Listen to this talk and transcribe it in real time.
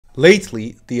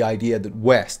Lately, the idea that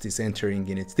West is entering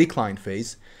in its decline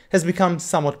phase has become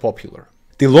somewhat popular.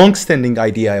 The long-standing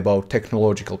idea about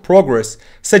technological progress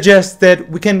suggests that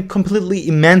we can completely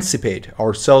emancipate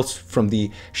ourselves from the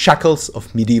shackles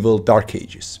of medieval Dark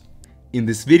Ages. In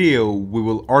this video, we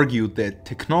will argue that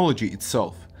technology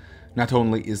itself not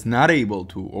only is not able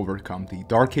to overcome the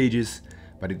Dark Ages,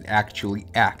 but it actually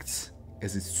acts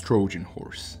as its Trojan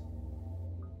horse.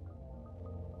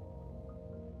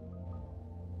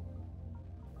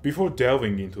 Before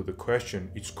delving into the question,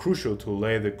 it's crucial to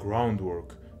lay the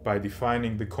groundwork by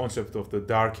defining the concept of the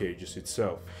Dark Ages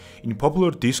itself. In popular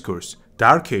discourse,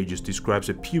 Dark Ages describes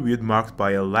a period marked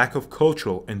by a lack of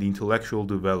cultural and intellectual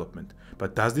development.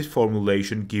 But does this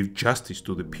formulation give justice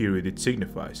to the period it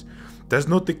signifies? Does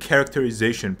not the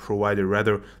characterization provide a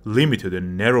rather limited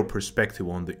and narrow perspective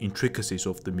on the intricacies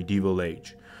of the medieval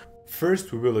age?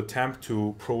 First, we will attempt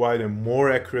to provide a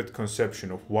more accurate conception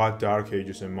of what Dark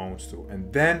Ages amounts to,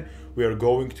 and then we are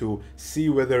going to see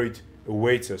whether it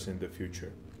awaits us in the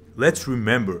future. Let's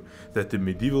remember that the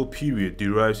medieval period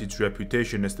derives its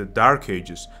reputation as the Dark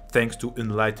Ages thanks to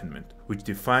Enlightenment, which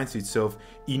defines itself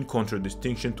in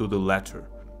contradistinction to the latter.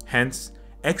 Hence,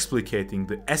 explicating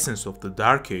the essence of the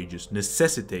Dark Ages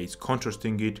necessitates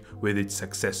contrasting it with its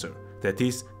successor, that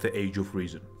is, the Age of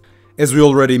Reason. As we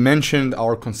already mentioned,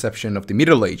 our conception of the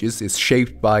Middle Ages is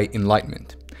shaped by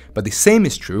Enlightenment. But the same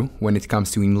is true when it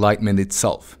comes to Enlightenment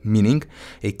itself, meaning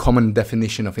a common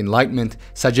definition of Enlightenment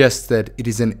suggests that it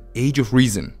is an age of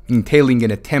reason, entailing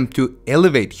an attempt to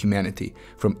elevate humanity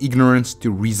from ignorance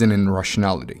to reason and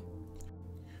rationality.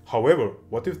 However,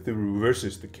 what if the reverse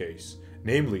is the case?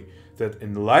 Namely, that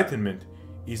Enlightenment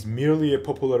is merely a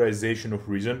popularization of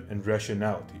reason and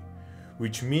rationality,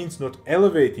 which means not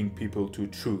elevating people to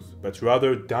truth, but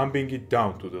rather dumbing it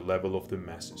down to the level of the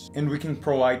masses. And we can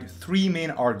provide three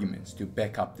main arguments to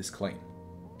back up this claim.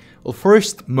 Well,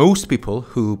 first, most people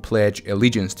who pledge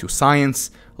allegiance to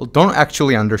science don't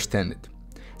actually understand it.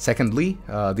 Secondly,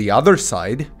 the other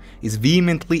side is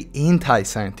vehemently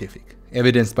anti-scientific,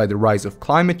 evidenced by the rise of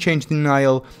climate change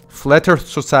denial, flat earth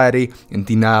society, and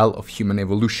denial of human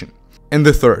evolution. And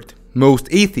the third, most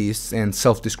atheists and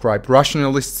self-described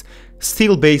rationalists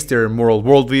still base their moral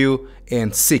worldview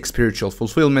and seek spiritual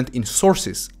fulfillment in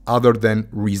sources other than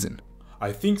reason.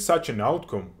 I think such an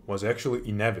outcome was actually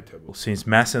inevitable, since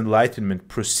mass enlightenment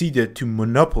proceeded to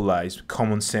monopolize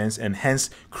common sense and hence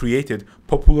created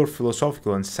popular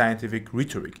philosophical and scientific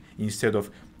rhetoric instead of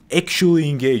actually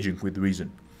engaging with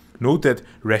reason. Note that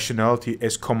rationality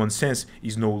as common sense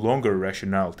is no longer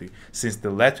rationality, since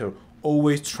the latter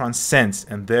always transcends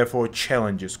and therefore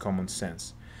challenges common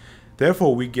sense.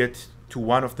 Therefore, we get to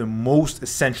one of the most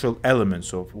essential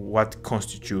elements of what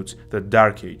constitutes the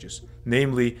Dark Ages,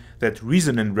 namely that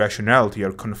reason and rationality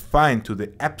are confined to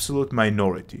the absolute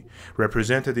minority,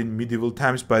 represented in medieval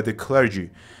times by the clergy.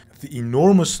 The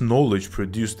enormous knowledge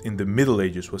produced in the Middle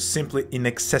Ages was simply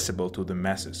inaccessible to the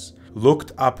masses,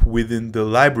 looked up within the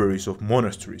libraries of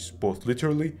monasteries, both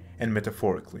literally and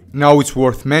metaphorically. Now it's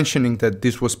worth mentioning that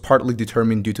this was partly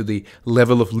determined due to the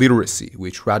level of literacy,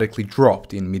 which radically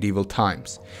dropped in medieval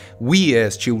times. We,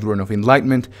 as children of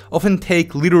Enlightenment, often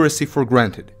take literacy for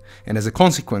granted, and as a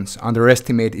consequence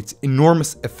underestimate its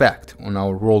enormous effect on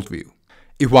our worldview.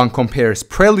 If one compares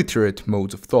preliterate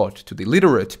modes of thought to the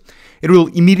literate, it will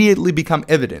immediately become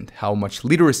evident how much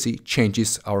literacy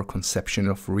changes our conception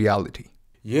of reality.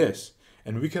 Yes,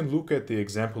 and we can look at the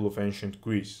example of ancient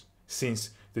Greece,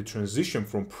 since the transition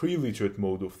from preliterate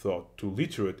mode of thought to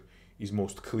literate is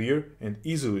most clear and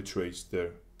easily traced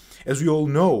there. As we all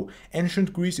know,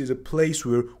 ancient Greece is a place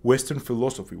where Western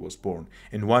philosophy was born,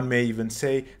 and one may even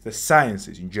say the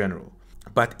sciences in general.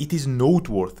 But it is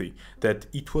noteworthy that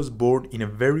it was born in a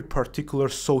very particular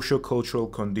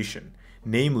sociocultural condition,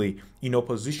 namely in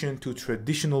opposition to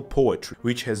traditional poetry,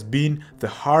 which has been the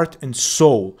heart and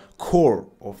soul, core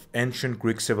of ancient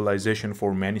Greek civilization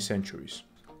for many centuries.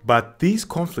 But this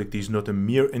conflict is not a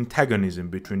mere antagonism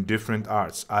between different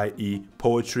arts, i.e.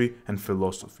 poetry and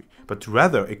philosophy, but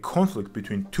rather a conflict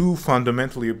between two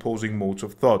fundamentally opposing modes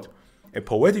of thought. A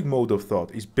poetic mode of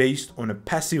thought is based on a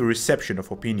passive reception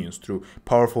of opinions through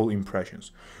powerful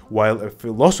impressions, while a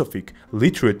philosophic,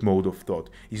 literate mode of thought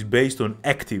is based on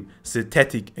active,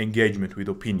 zetetic engagement with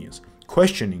opinions,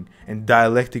 questioning and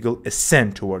dialectical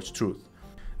ascent towards truth.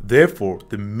 Therefore,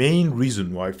 the main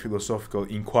reason why philosophical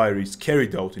inquiry is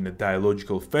carried out in a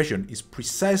dialogical fashion is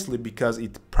precisely because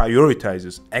it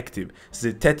prioritizes active,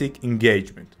 zetetic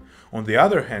engagement. On the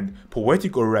other hand,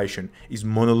 poetic oration is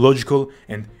monological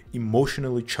and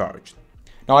emotionally charged.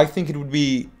 Now, I think it would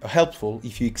be helpful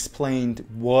if you explained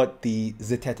what the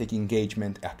zetetic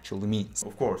engagement actually means.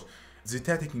 Of course.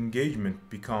 Zetetic engagement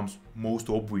becomes most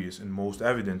obvious and most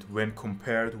evident when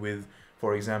compared with,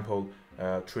 for example,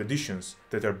 traditions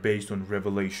that are based on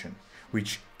revelation,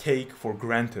 which take for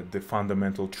granted the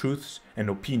fundamental truths and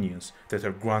opinions that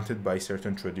are granted by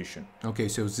certain tradition. Okay,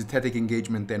 so zetetic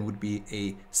engagement then would be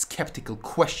a skeptical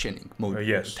questioning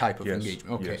mode, type of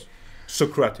engagement. Okay. Yes.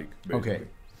 Socratic, basically. Okay.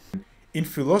 In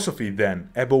philosophy, then,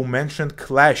 above-mentioned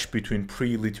clash between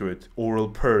pre-literate oral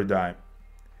paradigm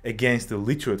against the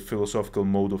literate philosophical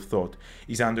mode of thought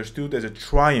is understood as a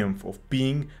triumph of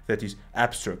being that is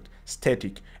abstract,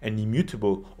 static, and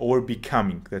immutable over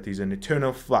becoming that is an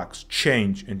eternal flux,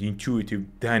 change, and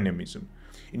intuitive dynamism.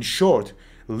 In short,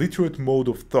 literate mode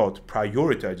of thought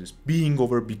prioritizes being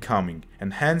over becoming,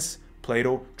 and hence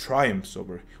Plato triumphs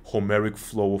over Homeric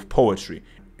flow of poetry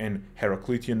and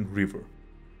Heraclitean river.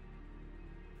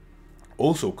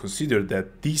 Also consider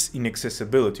that this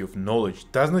inaccessibility of knowledge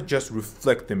does not just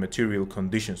reflect the material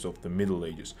conditions of the Middle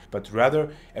Ages, but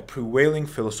rather a prevailing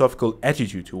philosophical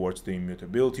attitude towards the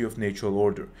immutability of natural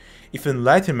order. If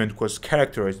Enlightenment was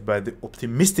characterized by the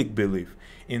optimistic belief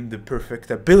in the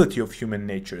perfectibility of human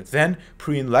nature, then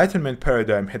pre-Enlightenment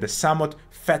paradigm had a somewhat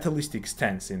fatalistic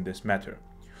stance in this matter.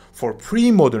 For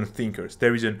pre-modern thinkers,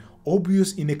 there is an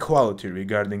obvious inequality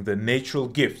regarding the natural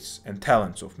gifts and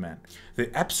talents of man. The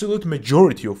absolute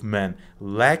majority of men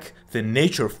lack the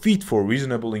nature fit for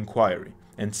reasonable inquiry,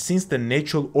 and since the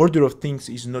natural order of things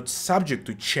is not subject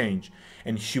to change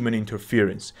and human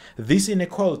interference, this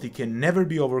inequality can never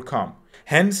be overcome.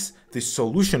 Hence, the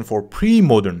solution for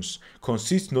pre-moderns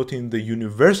consists not in the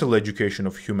universal education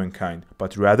of humankind,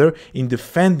 but rather in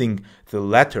defending the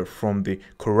latter from the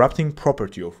corrupting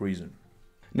property of reason.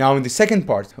 Now, in the second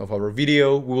part of our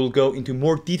video, we will go into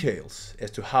more details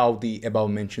as to how the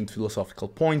above-mentioned philosophical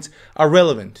points are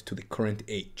relevant to the current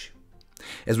age.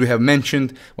 As we have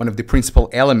mentioned, one of the principal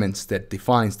elements that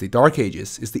defines the Dark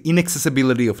Ages is the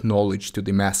inaccessibility of knowledge to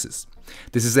the masses.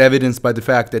 This is evidenced by the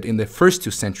fact that in the first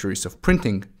 2 centuries of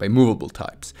printing by movable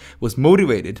types was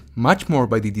motivated much more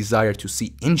by the desire to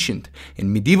see ancient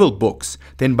and medieval books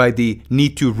than by the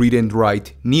need to read and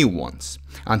write new ones.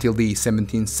 Until the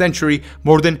 17th century,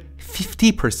 more than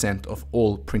 50% of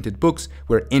all printed books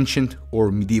were ancient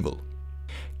or medieval.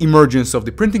 Emergence of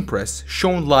the printing press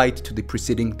shone light to the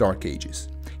preceding Dark Ages.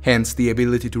 Hence, the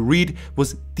ability to read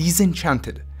was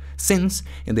disenchanted, since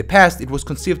in the past it was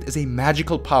conceived as a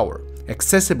magical power,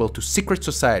 accessible to secret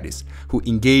societies who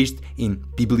engaged in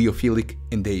bibliophilic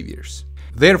endeavors.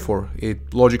 Therefore,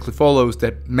 it logically follows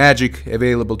that magic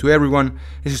available to everyone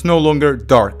is no longer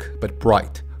dark but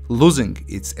bright, losing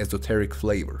its esoteric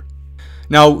flavor.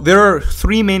 Now, there are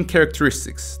 3 main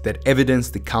characteristics that evidence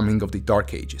the coming of the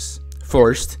Dark Ages.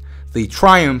 First, the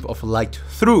triumph of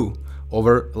light-through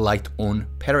over light-on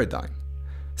paradigm.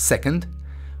 Second,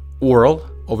 oral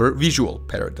over visual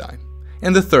paradigm.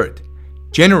 And the third,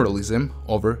 generalism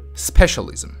over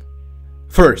specialism.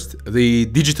 First, the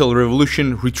digital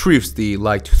revolution retrieves the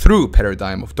light-through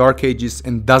paradigm of Dark Ages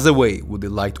and does away with the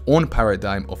light-on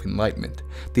paradigm of Enlightenment.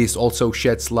 This also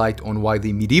sheds light on why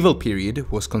the medieval period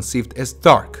was conceived as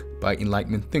dark by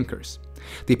Enlightenment thinkers.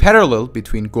 The parallel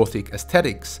between Gothic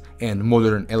aesthetics and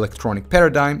modern electronic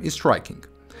paradigm is striking.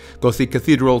 Gothic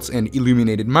cathedrals and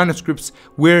illuminated manuscripts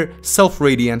were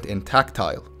self-radiant and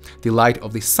tactile. The light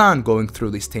of the sun going through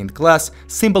the stained glass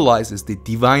symbolizes the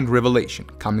divine revelation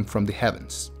coming from the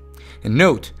heavens. And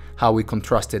note how we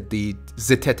contrasted the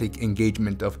zetetic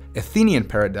engagement of Athenian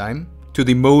paradigm to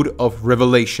the mode of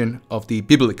revelation of the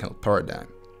biblical paradigm.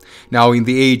 Now, in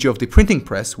the age of the printing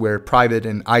press, where private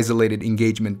and isolated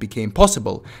engagement became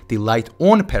possible, the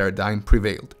light-on paradigm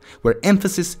prevailed, where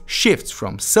emphasis shifts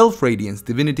from self-radiance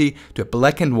divinity to a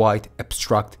black and white,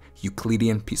 abstract,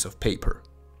 Euclidean piece of paper.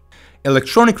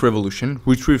 Electronic revolution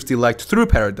retrieves the light-through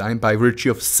paradigm by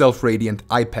virtue of self-radiant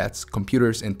iPads,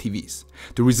 computers, and TVs.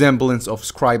 The resemblance of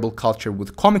scribal culture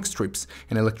with comic strips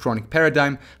and electronic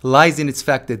paradigm lies in its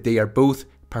fact that they are both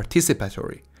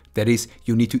participatory. That is,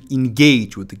 you need to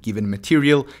engage with the given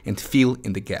material and fill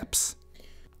in the gaps.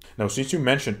 Now, since you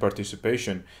mentioned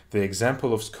participation, the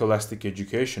example of scholastic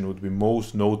education would be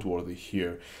most noteworthy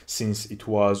here, since it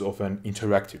was of an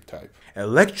interactive type. A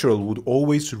lecturer would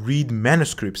always read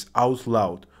manuscripts out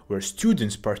loud, where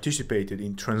students participated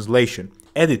in translation,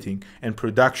 editing, and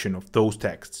production of those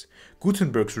texts.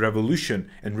 Gutenberg's revolution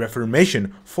and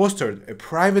Reformation fostered a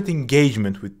private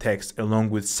engagement with text along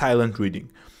with silent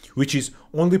reading, which is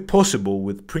only possible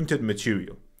with printed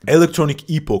material. Electronic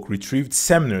epoch retrieved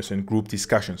seminars and group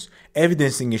discussions,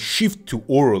 evidencing a shift to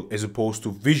oral as opposed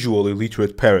to visual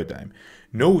illiterate paradigm.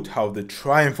 Note how the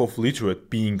triumph of literate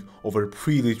being over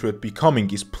pre-literate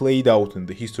becoming is played out in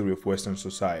the history of Western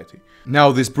society.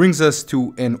 Now this brings us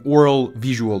to an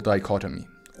oral-visual dichotomy.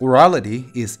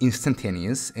 Orality is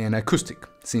instantaneous and acoustic,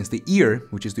 since the ear,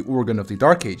 which is the organ of the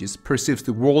Dark Ages, perceives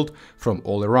the world from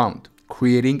all around,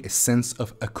 creating a sense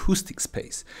of acoustic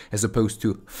space, as opposed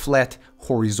to flat,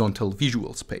 horizontal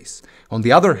visual space. On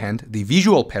the other hand, the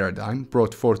visual paradigm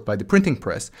brought forth by the printing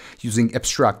press, using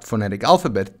abstract phonetic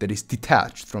alphabet that is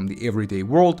detached from the everyday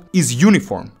world, is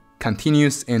uniform,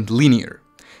 continuous, and linear.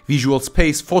 Visual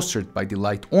space fostered by the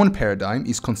light-on paradigm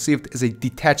is conceived as a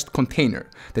detached container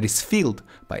that is filled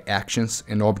by actions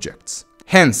and objects.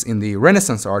 Hence, in the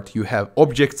Renaissance art, you have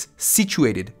objects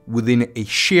situated within a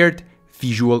shared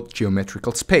visual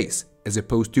geometrical space, as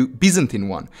opposed to Byzantine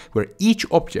one, where each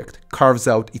object carves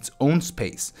out its own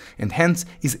space and hence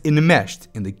is enmeshed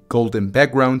in the golden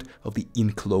background of the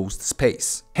enclosed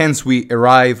space. Hence we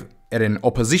arrive at an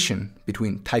opposition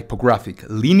between typographic,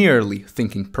 linearly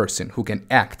thinking person who can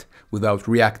act without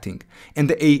reacting,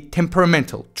 and a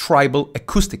temperamental, tribal,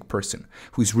 acoustic person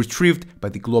who is retrieved by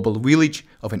the global village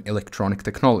of an electronic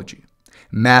technology.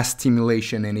 Mass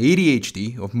stimulation and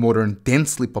ADHD of modern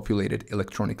densely populated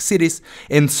electronic cities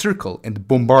encircle and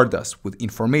bombard us with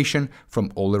information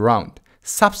from all around,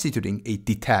 substituting a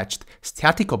detached,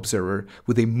 static observer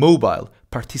with a mobile,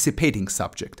 participating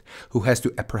subject who has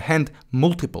to apprehend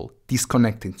multiple,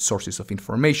 disconnected sources of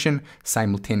information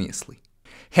simultaneously.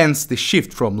 Hence, the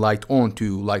shift from light-on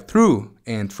to light-through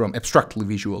and from abstractly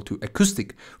visual to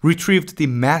acoustic retrieved the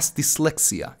mass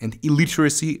dyslexia and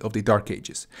illiteracy of the Dark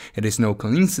Ages. It is no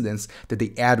coincidence that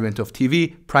the advent of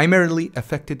TV primarily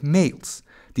affected males.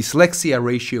 Dyslexia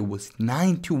ratio was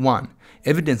 9:1,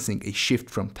 evidencing a shift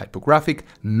from typographic,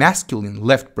 masculine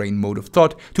left brain mode of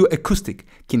thought to acoustic,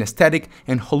 kinesthetic,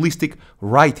 and holistic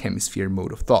right hemisphere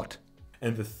mode of thought.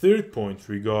 And the third point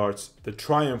regards the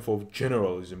triumph of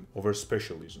generalism over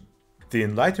specialism. The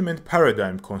Enlightenment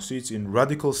paradigm consists in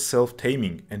radical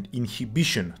self-taming and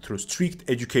inhibition through strict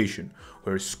education,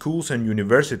 where schools and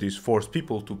universities force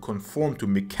people to conform to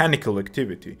mechanical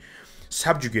activity,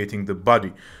 subjugating the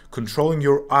body, controlling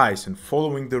your eyes, and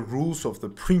following the rules of the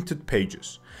printed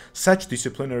pages. Such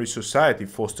disciplinary society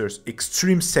fosters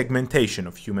extreme segmentation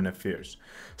of human affairs.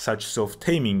 Such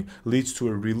self-taming leads to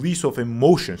a release of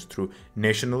emotions through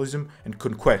nationalism and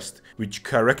conquest, which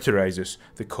characterizes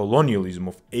the colonialism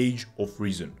of Age of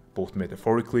Reason, both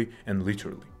metaphorically and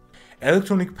literally.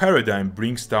 Electronic paradigm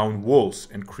brings down walls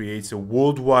and creates a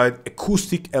worldwide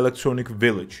acoustic electronic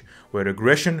village, where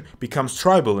aggression becomes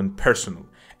tribal and personal,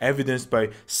 evidenced by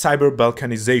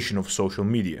cyber-balkanization of social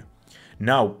media.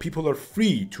 Now people are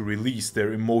free to release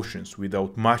their emotions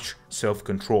without much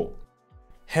self-control.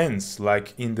 Hence,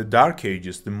 like in the Dark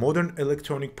Ages, the modern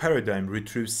electronic paradigm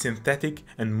retrieves synthetic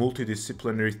and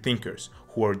multidisciplinary thinkers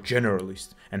who are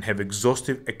generalists and have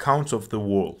exhaustive accounts of the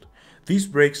world. This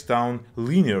breaks down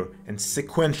linear and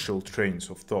sequential trains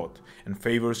of thought and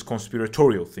favors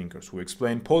conspiratorial thinkers who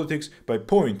explain politics by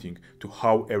pointing to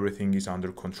how everything is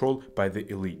under control by the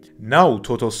elite. Now,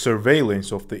 total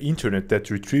surveillance of the internet that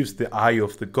retrieves the eye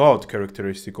of the god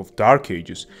characteristic of Dark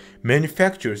Ages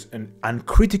manufactures an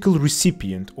uncritical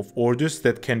recipient of orders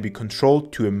that can be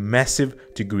controlled to a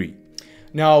massive degree.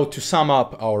 Now, to sum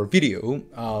up our video,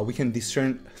 we can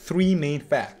discern three main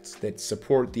facts that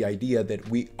support the idea that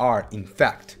we are, in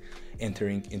fact,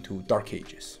 entering into Dark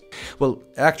Ages. Well,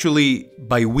 actually,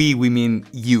 by we mean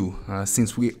you,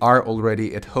 since we are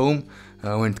already at home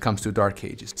when it comes to Dark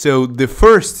Ages. So the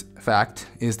first fact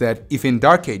is that if in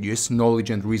Dark Ages knowledge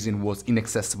and reason was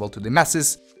inaccessible to the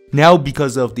masses, now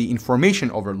because of the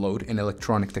information overload and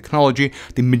electronic technology,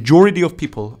 the majority of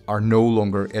people are no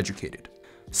longer educated.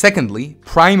 Secondly,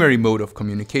 primary mode of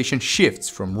communication shifts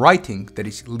from writing, that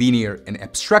is linear and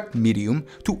abstract medium,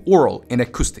 to oral and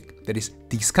acoustic, that is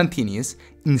discontinuous,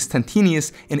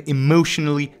 instantaneous, and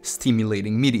emotionally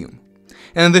stimulating medium.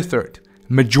 And the third,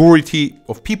 majority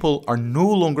of people are no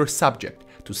longer subject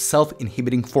to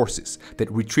self-inhibiting forces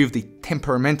that retrieve the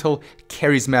temperamental,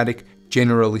 charismatic,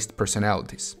 generalist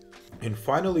personalities. And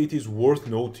finally, it is worth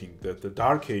noting that the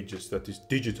Dark Ages, that is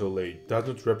digital age,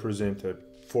 doesn't represent a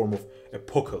form of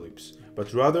apocalypse,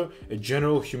 but rather a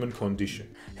general human condition.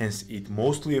 Hence, it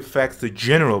mostly affects the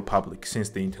general public, since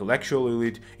the intellectual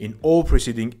elite in all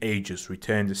preceding ages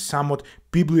retained a somewhat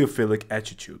bibliophilic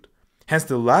attitude. Hence,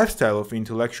 the lifestyle of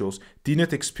intellectuals did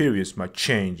not experience much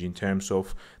change in terms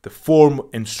of the form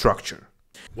and structure.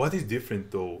 What is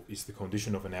different, though, is the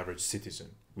condition of an average citizen,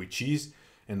 which is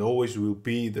and always will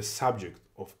be the subject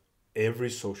of every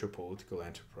socio-political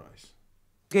enterprise.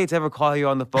 Gates ever call you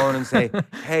on the phone and say,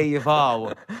 hey,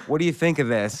 Yuval, what do you think of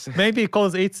this? Maybe he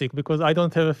calls Itzik because I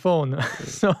don't have a phone.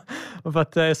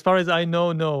 But as far as I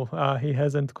know, no, he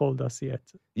hasn't called us yet.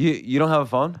 You don't have a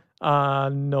phone?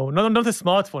 No, not a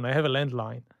smartphone. I have a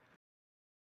landline.